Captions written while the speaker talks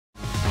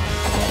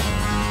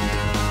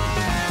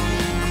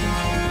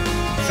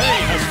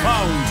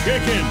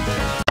chicken!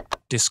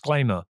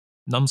 Disclaimer: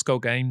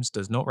 Numskull Games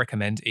does not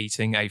recommend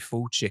eating a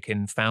full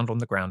chicken found on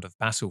the ground of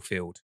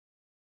Battlefield.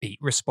 Eat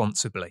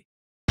responsibly.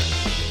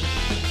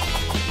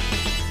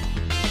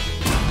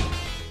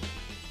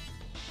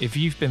 If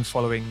you've been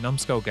following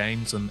Numskull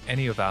Games on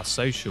any of our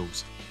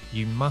socials,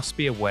 you must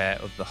be aware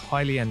of the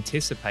highly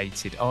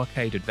anticipated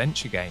arcade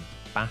adventure game,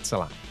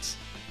 Battleaxe.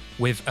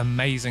 With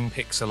amazing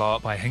pixel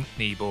art by Henk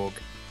Nieborg,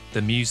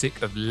 the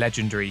music of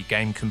legendary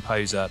game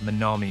composer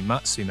Manami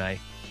Matsumae,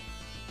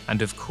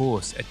 and of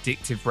course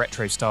addictive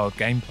retro-style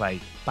gameplay,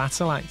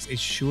 Battleaxe is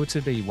sure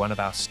to be one of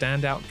our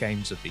standout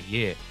games of the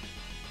year.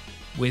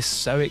 We're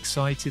so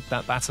excited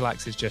that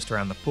Battleaxe is just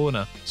around the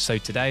corner, so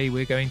today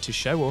we're going to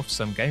show off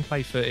some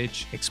gameplay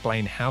footage,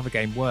 explain how the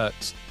game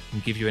works,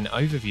 and give you an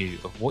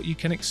overview of what you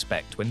can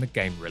expect when the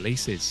game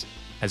releases.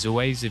 As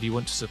always, if you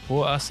want to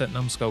support us at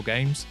Numskull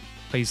Games,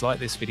 please like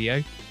this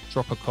video,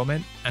 drop a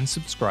comment, and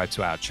subscribe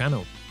to our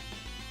channel.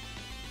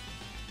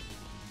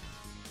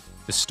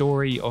 The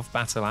story of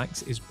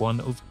Battleaxe is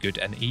one of good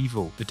and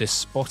evil. The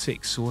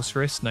despotic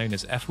sorceress known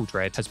as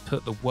Etheldred has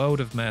put the world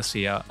of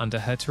Mercia under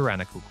her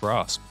tyrannical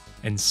grasp,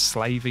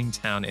 enslaving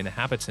town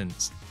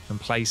inhabitants and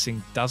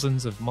placing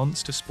dozens of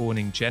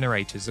monster-spawning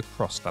generators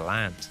across the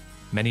land.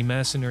 Many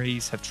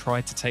mercenaries have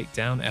tried to take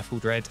down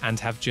Etheldred and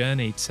have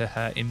journeyed to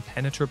her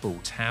impenetrable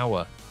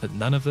tower, but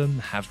none of them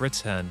have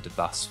returned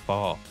thus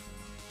far.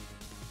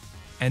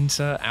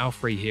 Enter our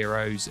three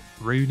heroes,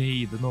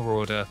 Rooney the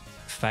Marauder,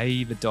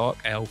 Faye the Dark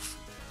Elf,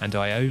 and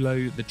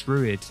Iolo the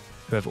Druid,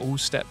 who have all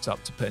stepped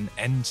up to put an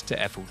end to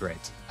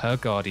Etheldred, her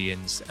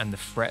guardians, and the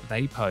threat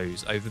they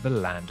pose over the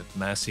land of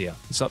Mercia.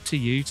 It's up to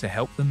you to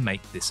help them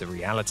make this a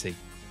reality.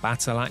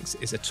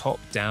 Battleaxe is a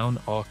top-down,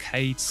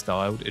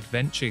 arcade-styled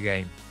adventure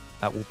game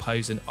that will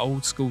pose an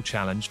old-school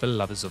challenge for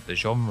lovers of the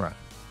genre.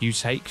 You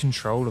take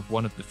control of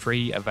one of the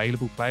three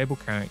available playable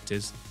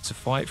characters to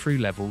fight through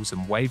levels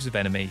and waves of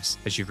enemies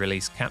as you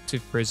release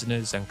captive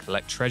prisoners and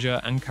collect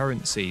treasure and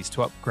currencies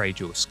to upgrade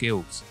your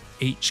skills.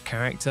 Each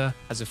character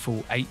has a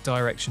full 8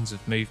 directions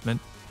of movement,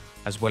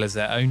 as well as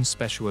their own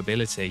special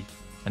ability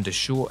and a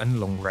short and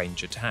long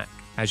range attack.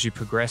 As you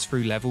progress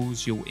through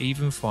levels, you'll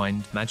even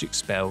find magic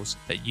spells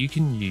that you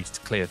can use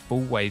to clear full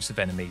waves of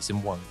enemies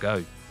in one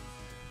go.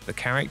 The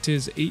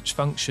characters each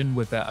function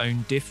with their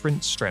own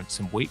different strengths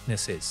and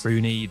weaknesses.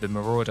 Rooney the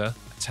Marauder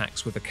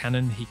attacks with a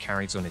cannon he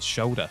carries on his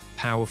shoulder.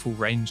 Powerful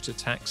ranged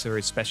attacks are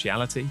his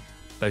speciality,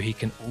 though he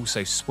can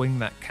also swing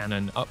that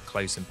cannon up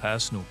close and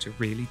personal to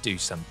really do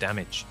some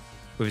damage.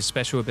 With his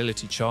special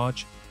ability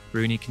Charge,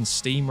 Rooney can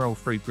steamroll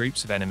through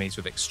groups of enemies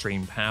with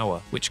extreme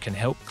power, which can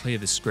help clear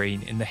the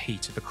screen in the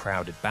heat of a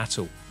crowded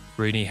battle.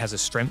 Rooney has a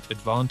strength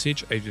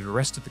advantage over the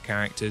rest of the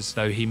characters,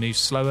 though he moves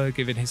slower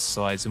given his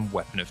size and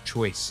weapon of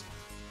choice.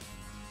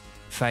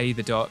 Faye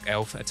the Dark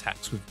Elf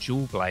attacks with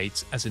dual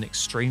blades as an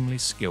extremely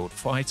skilled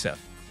fighter.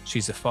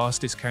 She's the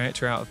fastest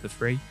character out of the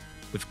three,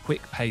 with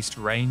quick-paced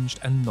ranged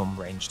and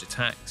non-ranged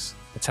attacks.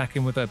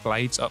 Attacking with her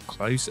blades up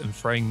close and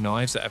throwing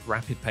knives at a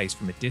rapid pace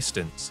from a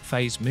distance,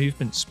 Faye's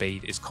movement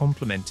speed is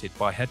complemented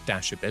by her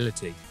dash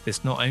ability.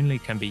 This not only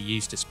can be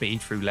used to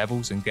speed through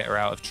levels and get her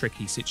out of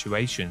tricky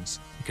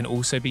situations, it can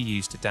also be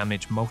used to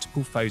damage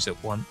multiple foes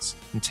at once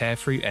and tear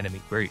through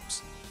enemy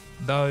groups.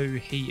 Though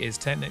he is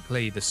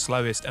technically the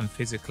slowest and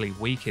physically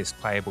weakest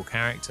playable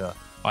character,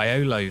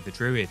 Iolo the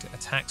Druid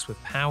attacks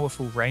with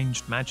powerful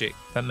ranged magic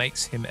that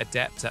makes him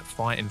adept at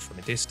fighting from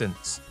a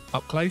distance.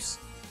 Up close,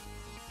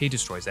 he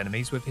destroys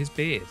enemies with his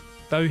beard.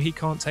 Though he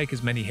can't take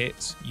as many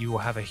hits, you will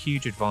have a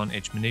huge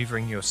advantage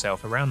maneuvering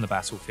yourself around the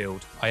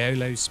battlefield.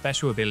 Iolo's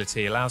special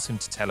ability allows him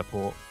to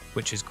teleport,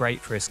 which is great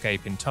for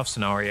escaping tough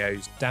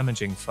scenarios,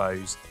 damaging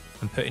foes,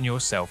 and putting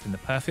yourself in the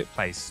perfect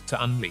place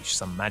to unleash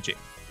some magic.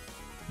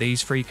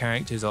 These three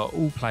characters are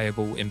all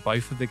playable in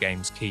both of the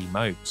game's key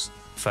modes.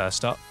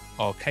 First up,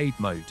 Arcade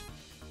Mode.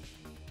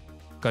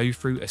 Go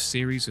through a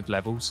series of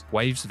levels,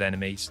 waves of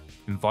enemies,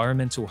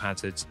 environmental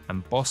hazards,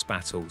 and boss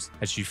battles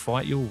as you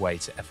fight your way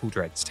to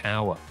Etheldred's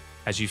tower.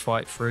 As you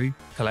fight through,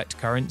 collect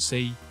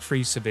currency,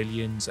 free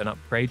civilians, and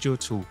upgrade your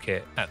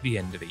toolkit at the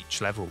end of each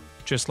level.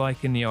 Just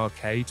like in the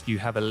arcade, you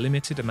have a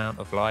limited amount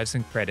of lives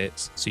and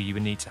credits, so you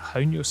will need to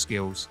hone your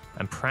skills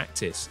and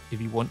practice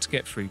if you want to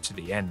get through to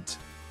the end.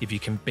 If you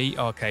can beat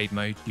Arcade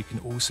Mode, you can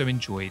also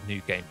enjoy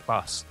New Game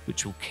Plus,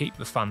 which will keep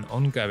the fun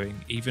ongoing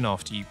even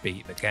after you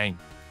beat the game.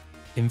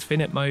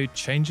 Infinite Mode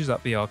changes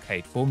up the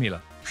arcade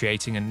formula,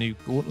 creating a new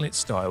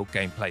Gauntlet-style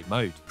gameplay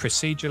mode.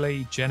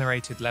 Procedurally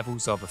generated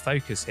levels are the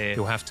focus here.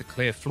 You'll have to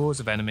clear floors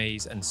of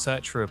enemies and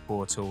search for a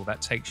portal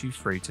that takes you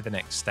through to the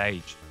next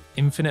stage.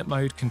 Infinite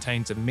Mode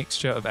contains a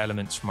mixture of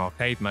elements from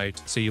Arcade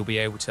Mode, so you'll be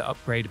able to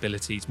upgrade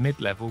abilities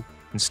mid-level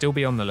and still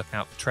be on the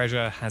lookout for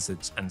treasure,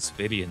 hazards, and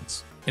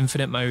civilians.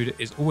 Infinite Mode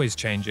is always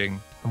changing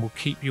and will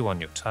keep you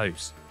on your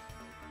toes.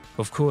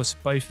 Of course,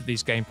 both of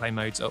these gameplay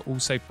modes are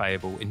also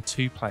playable in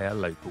 2-player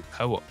local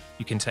co-op.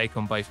 You can take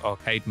on both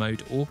Arcade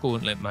Mode or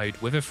Gauntlet Mode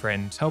with a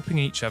friend, helping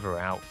each other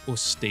out or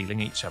stealing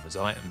each other's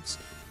items.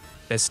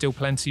 There's still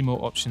plenty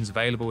more options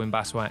available in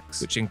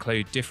Battleaxe, which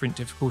include different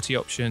difficulty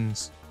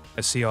options,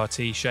 a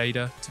CRT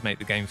shader to make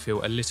the game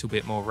feel a little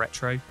bit more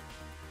retro,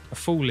 a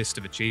full list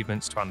of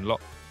achievements to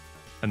unlock,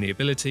 and the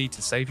ability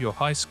to save your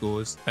high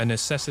scores, a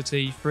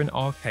necessity for an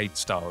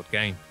arcade-styled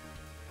game.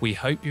 We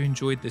hope you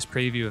enjoyed this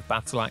preview of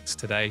Battle Axe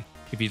today.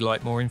 If you'd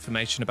like more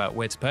information about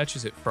where to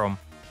purchase it from,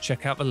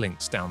 check out the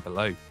links down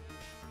below.